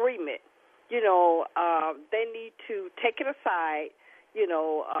disagreement, you know, they need to take it aside, you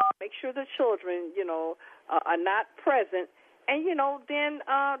know, make sure the children, you know, are not present, and, you know, then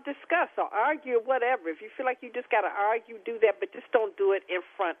discuss or argue or whatever. If you feel like you just got to argue, do that, but just don't do it in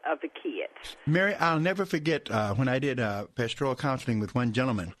front of the kids. Mary, I'll never forget when I did pastoral counseling with one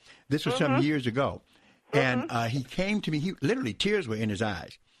gentleman. This was some years ago. And he came to me, literally tears were in his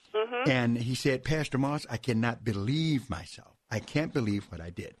eyes. And he said, Pastor Moss, I cannot believe myself. I can't believe what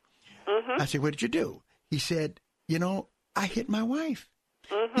I did. I said, what did you do? He said, you know, I hit my wife.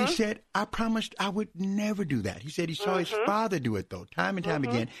 He said, I promised I would never do that. He said he saw his father do it, though, time and time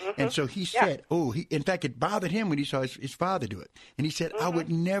again. And so he said, in fact, it bothered him when he saw his father do it. And he said, I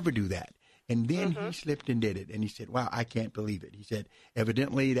would never do that. And then he slipped and did it. And he said, wow, I can't believe it. He said,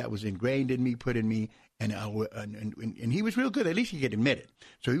 evidently that was ingrained in me, put in me. And he was real good. At least he could admit it.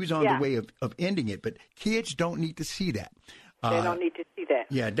 So he was on the way of ending it. But kids don't need to see that. They don't need to see that.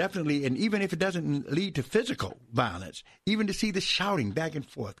 Yeah, definitely. And even if it doesn't lead to physical violence, even to see the shouting back and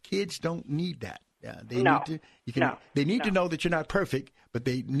forth, kids don't need that. Yeah, they need to know that you're not perfect, but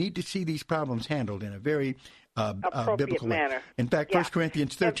they need to see these problems handled in a very biblical manner. Way. In fact, 1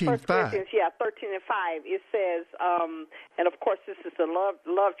 Corinthians 13:5. 13:5. It says, and of course this is the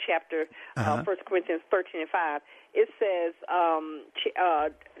love chapter, 1 Corinthians 13:5. It says,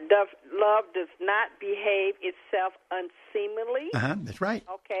 love does not behave itself unseemly. That's right.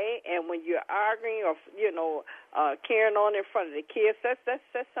 Okay, and when you're arguing or, you know, carrying on in front of the kids, that's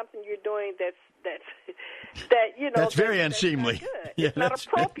something you're doing that you know. That's very unseemly. Not good. It's not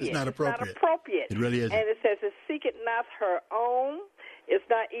appropriate. It's not appropriate. It's not appropriate. It really isn't. And it says, "It seeketh not her own. It's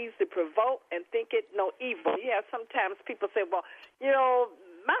not easy to provoke, and think it no evil." Yeah, sometimes people say, "Well, you know,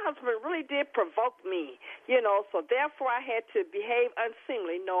 my husband really did provoke me, you know, so therefore I had to behave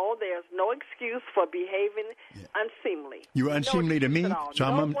unseemly." No, there's no excuse for behaving unseemly. You're unseemly to me, so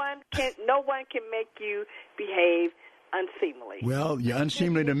no one can make you behave unseemly. Well, you're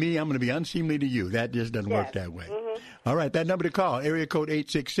unseemly to me. I'm going to be unseemly to you. That just doesn't work that way. All right, that number to call, area code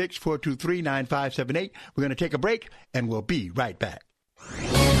 866-423-9578. We're going to take a break, and we'll be right back.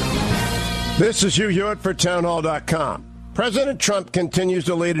 This is Hugh Hewitt for townhall.com. President Trump continues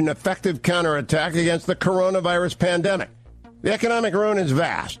to lead an effective counterattack against the coronavirus pandemic. The economic ruin is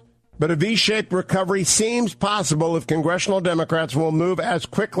vast, but a V-shaped recovery seems possible if congressional Democrats will move as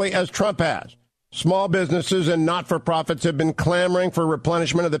quickly as Trump has. Small businesses and not-for-profits have been clamoring for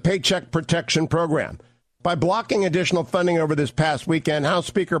replenishment of the Paycheck Protection Program. By blocking additional funding over this past weekend, House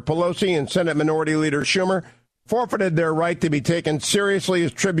Speaker Pelosi and Senate Minority Leader Schumer forfeited their right to be taken seriously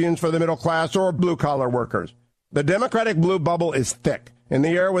as tribunes for the middle class or blue-collar workers. The Democratic blue bubble is thick, and the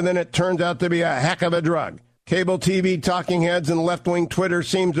air within it turns out to be a heck of a drug. Cable TV talking heads and left-wing Twitter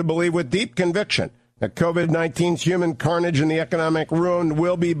seem to believe with deep conviction that COVID-19's human carnage and the economic ruin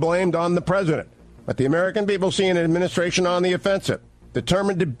will be blamed on the president. But the American people see an administration on the offensive,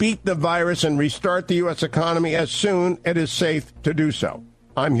 determined to beat the virus and restart the U.S. economy as soon as it is safe to do so.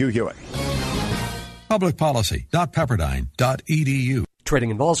 I'm Hugh Hewitt. Publicpolicy.pepperdine.edu.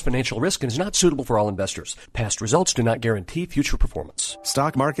 Trading involves financial risk and is not suitable for all investors. Past results do not guarantee future performance.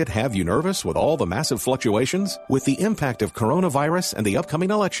 Stock market have you nervous with all the massive fluctuations? With the impact of coronavirus and the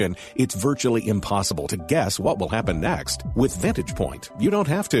upcoming election, it's virtually impossible to guess what will happen next. With Vantage Point, you don't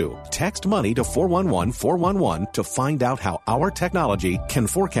have to. Text money to 411-411 to find out how our technology can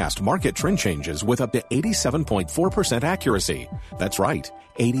forecast market trend changes with up to 87.4% accuracy. That's right,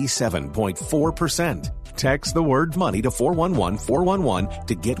 87.4%. Text the word money to 411-411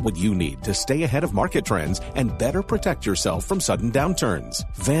 to get what you need to stay ahead of market trends and better protect yourself from sudden downturns.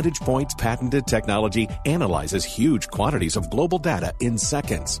 Vantage Point's patented technology analyzes huge quantities of global data in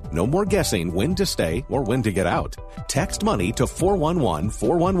seconds. No more guessing when to stay or when to get out. Text money to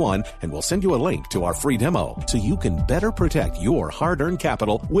 411-411 and we'll send you a link to our free demo so you can better protect your hard-earned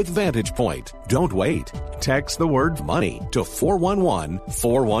capital with Vantage Point. Don't wait. Text the word money to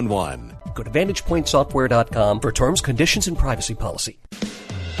 411-411. Go to VantagePointSoftware.com for terms, conditions, and privacy policy.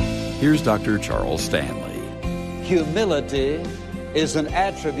 Here's Dr. Charles Stanley. Humility is an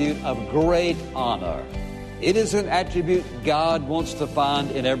attribute of great honor. It is an attribute God wants to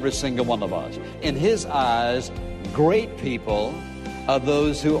find in every single one of us. In His eyes, great people of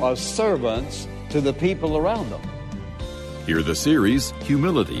those who are servants to the people around them. Hear the series,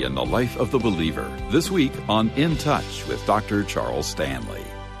 Humility in the Life of the Believer, this week on In Touch with Dr. Charles Stanley.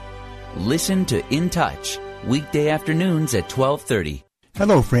 Listen to In Touch, weekday afternoons at 12:30.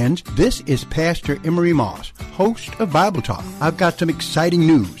 Hello, friends. This is Pastor Emery Moss, host of Bible Talk. I've got some exciting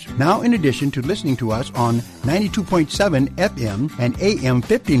news. Now, in addition to listening to us on 92.7 FM and AM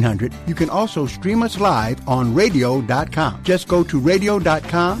 1500, you can also stream us live on radio.com. Just go to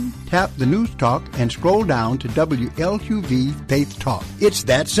radio.com, tap the News Talk, and scroll down to WLQV Faith Talk. It's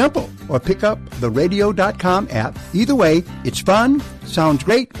that simple. Or pick up the radio.com app. Either way, it's fun, sounds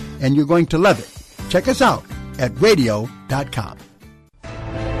great, and you're going to love it. Check us out at radio.com.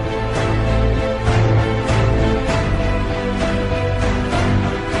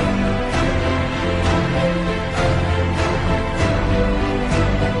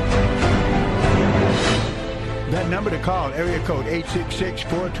 Number to call, area code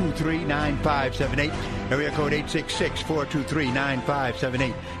 866-423-9578, area code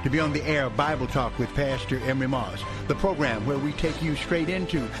 866-423-9578, to be on the air Bible Talk with Pastor Emery Moss, the program where we take you straight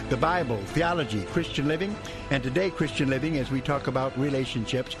into the Bible, theology, Christian living, and today Christian living as we talk about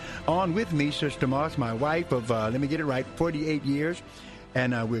relationships. On with me, Sister Moss, my wife of, 48 years.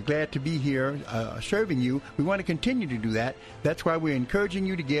 And we're glad to be here serving you. We want to continue to do that. That's why we're encouraging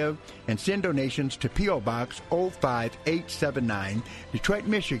you to give and send donations to P.O. Box 05879, Detroit,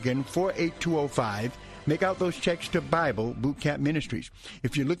 Michigan 48205. Make out those checks to Bible Boot Camp Ministries.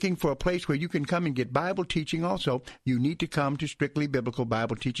 If you're looking for a place where you can come and get Bible teaching also, you need to come to Strictly Biblical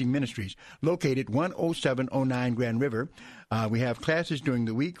Bible Teaching Ministries, located 10709 Grand River. We have classes during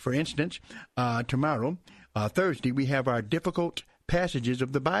the week. For instance, tomorrow, Thursday, we have our Difficult Passages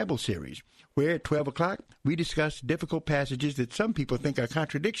of the Bible series, where at 12 o'clock we discuss difficult passages that some people think are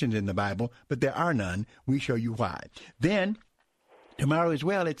contradictions in the Bible, but there are none. We show you why. Then, tomorrow as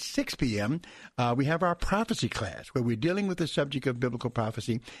well at 6 p.m., we have our prophecy class, where we're dealing with the subject of biblical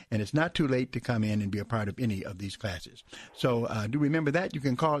prophecy, and it's not too late to come in and be a part of any of these classes. So do remember that. You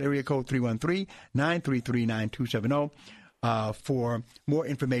can call area code 313-933-9270 for more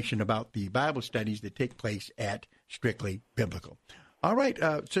information about the Bible studies that take place at Strictly Biblical. All right,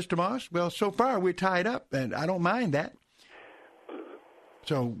 Sister Moss. Well, so far we're tied up, and I don't mind that.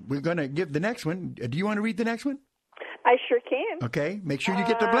 So we're going to give the next one. Do you want to read the next one? I sure can. Okay. Make sure you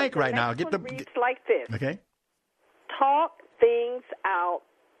get the blank right now. Get the reads like this. Okay. Talk things out,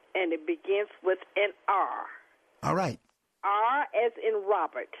 and it begins with an R. All right. R as in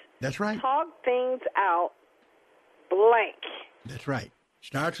Robert. That's right. Talk things out, blank. That's right.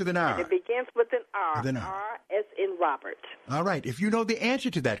 Starts with an R. And it begins with an R. With an R. R as in Robert. All right. If you know the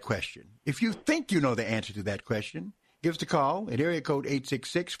answer to that question, if you think you know the answer to that question, give us a call at area code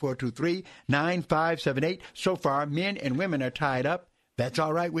 866-423-9578. So far, men and women are tied up. That's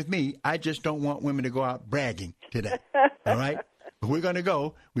all right with me. I just don't want women to go out bragging today. All right? But we're going to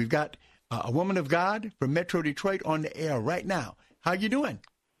go. We've got a woman of God from Metro Detroit on the air right now. How you doing?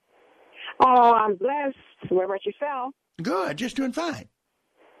 Oh, I'm blessed. What about yourself? Good. Just doing fine.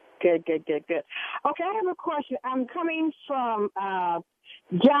 Good. Okay, I have a question. I'm coming from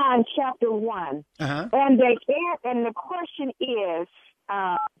John chapter 1. Uh-huh. And the question is,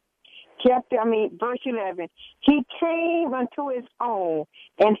 verse 11. He came unto his own,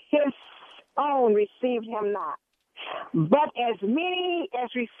 and his own received him not. But as many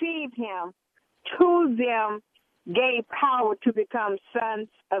as received him, to them gave power to become sons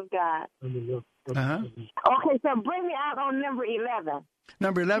of God. Uh-huh. Okay, so bring me out on number 11.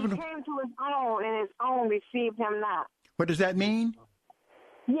 Number 11. He came to his own, and his own received him not. What does that mean?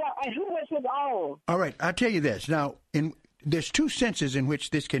 Yeah, and who was his own? All right, I'll tell you this. Now, there's two senses in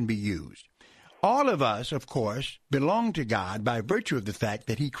which this can be used. All of us, of course, belong to God by virtue of the fact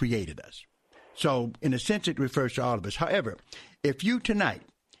that he created us. So, in a sense, it refers to all of us. However, if you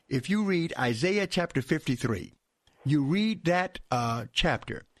read Isaiah chapter 53, you read that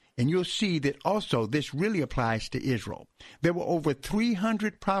chapter, and you'll see that also this really applies to Israel. There were over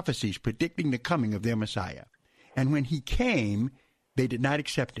 300 prophecies predicting the coming of their Messiah. And when he came, they did not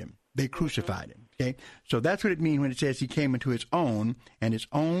accept him. They crucified him. Okay? So that's what it means when it says he came into his own, and his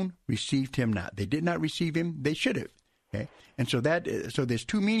own received him not. They did not receive him. They should have. Okay? And so there's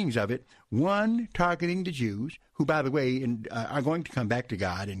two meanings of it. One, targeting the Jews, who, by the way, are going to come back to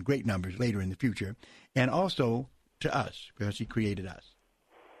God in great numbers later in the future, and also to us, because he created us.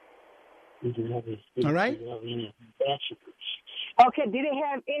 All right? Okay, did it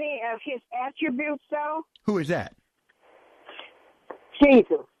have any of his attributes, though? Who is that?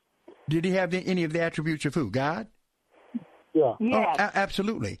 Jesus. Did he have any of the attributes of who? God? Yeah. Yes. Oh,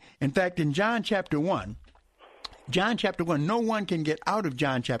 absolutely. In fact, in John chapter 1, John chapter 1, no one can get out of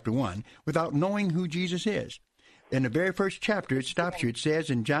John chapter 1 without knowing who Jesus is. In the very first chapter, it stops you. It says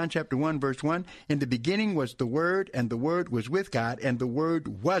in John chapter 1, verse 1, in the beginning was the Word, and the Word was with God, and the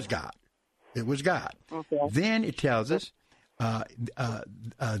Word was God. It was God. Okay. Then it tells us,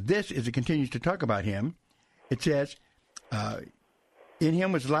 this, as it continues to talk about him, it says, in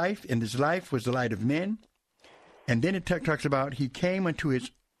him was life, and this life was the light of men. And then it talks about he came unto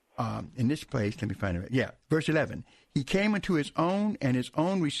his, in this place, let me find it. Yeah, verse 11. He came unto his own, and his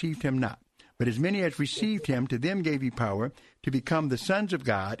own received him not. But as many as received him, to them gave he power to become the sons of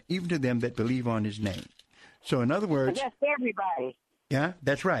God, even to them that believe on his name. So in other words, that's everybody. Yeah,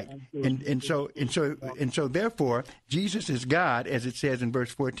 that's right. And so therefore, Jesus is God, as it says in verse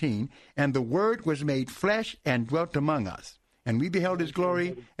 14, and the Word was made flesh and dwelt among us. And we beheld his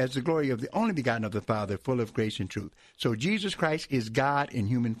glory as the glory of the only begotten of the Father, full of grace and truth. So Jesus Christ is God in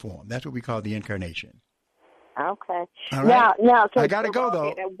human form. That's what we call the incarnation. Okay. All right. Now, so I got to go,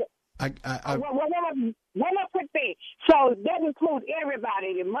 though. One more quick thing. So that includes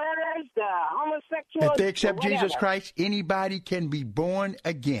everybody, the murderers, the homosexuals. If they accept Jesus Christ, anybody can be born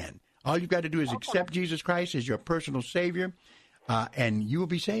again. All you've got to do is accept Jesus Christ as your personal Savior, and you will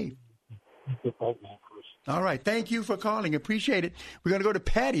be saved. All right. Thank you for calling. Appreciate it. We're going to go to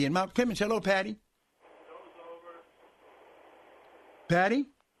Patty in Mount Clemens. Hello, Patty. Patty?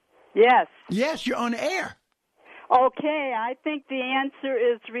 Yes. Yes, you're on the air. Okay, I think the answer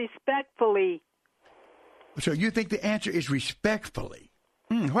is respectfully. So you think the answer is respectfully?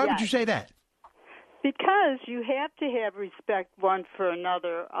 Why would you say that? Because you have to have respect one for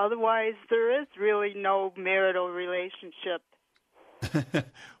another. Otherwise, there is really no marital relationship.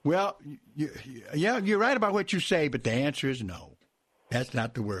 Well, you're right about what you say, but the answer is no. That's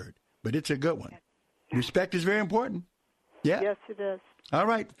not the word, but it's a good one. Respect is very important. Yeah. Yes, it is. All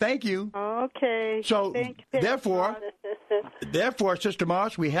right. Thank you. Okay. So, therefore, Sister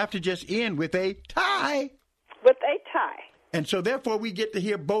Moss, we have to just end with a tie. With a tie. And so, therefore, we get to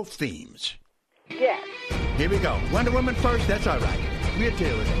hear both themes. Yes. Here we go. Wonder Woman first. That's all right. We'll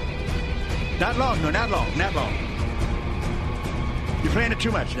deal with it. Not long. No, not long. Not long. You're playing it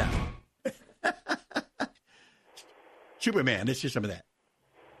too much now. Superman. Let's hear some of that.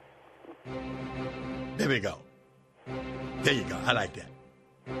 There we go. There you go. I like that.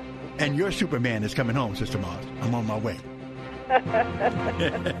 And your Superman is coming home, Sister Moss. I'm on my way.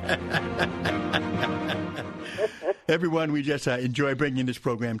 Everyone, we just enjoy bringing this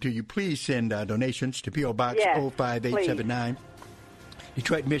program to you. Please send donations to P.O. Box 05879,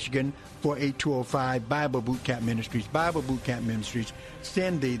 Detroit, Michigan, 48205, Bible Boot Camp Ministries. Bible Boot Camp Ministries.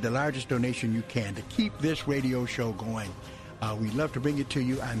 Send the largest donation you can to keep this radio show going. We'd love to bring it to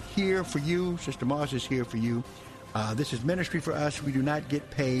you. I'm here for you. Sister Moss is here for you. This is ministry for us. We do not get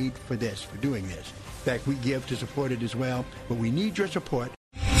paid for this, for doing this. In fact, we give to support it as well, but we need your support.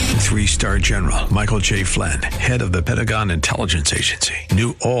 3-star General Michael J. Flynn, head of the Pentagon Intelligence Agency,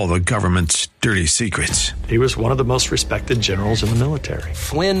 knew all the government's dirty secrets. He was one of the most respected generals in the military.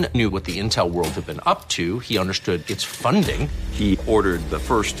 Flynn knew what the intel world had been up to. He understood its funding. He ordered the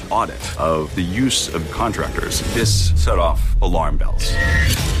first audit of the use of contractors. This set off alarm bells.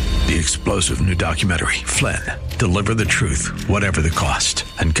 The explosive new documentary, Flynn, Deliver the Truth, Whatever the Cost,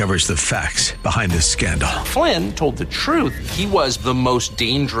 uncovers the facts behind this scandal. Flynn told the truth. He was the most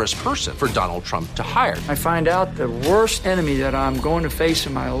dangerous person for Donald Trump to hire. I find out the worst enemy that I'm going to face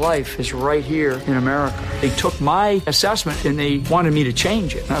in my life is right here in America. They took my assessment and they wanted me to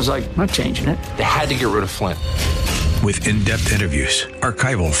change it. And I was like, I'm not changing it. They had to get rid of Flynn. With in-depth interviews,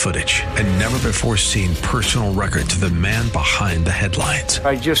 archival footage, and never-before-seen personal records of the man behind the headlines.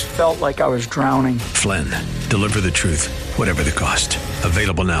 I just felt like I was drowning. Flynn, Deliver the Truth, Whatever the Cost.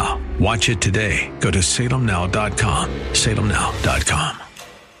 Available now. Watch it today. Go to salemnow.com. salemnow.com.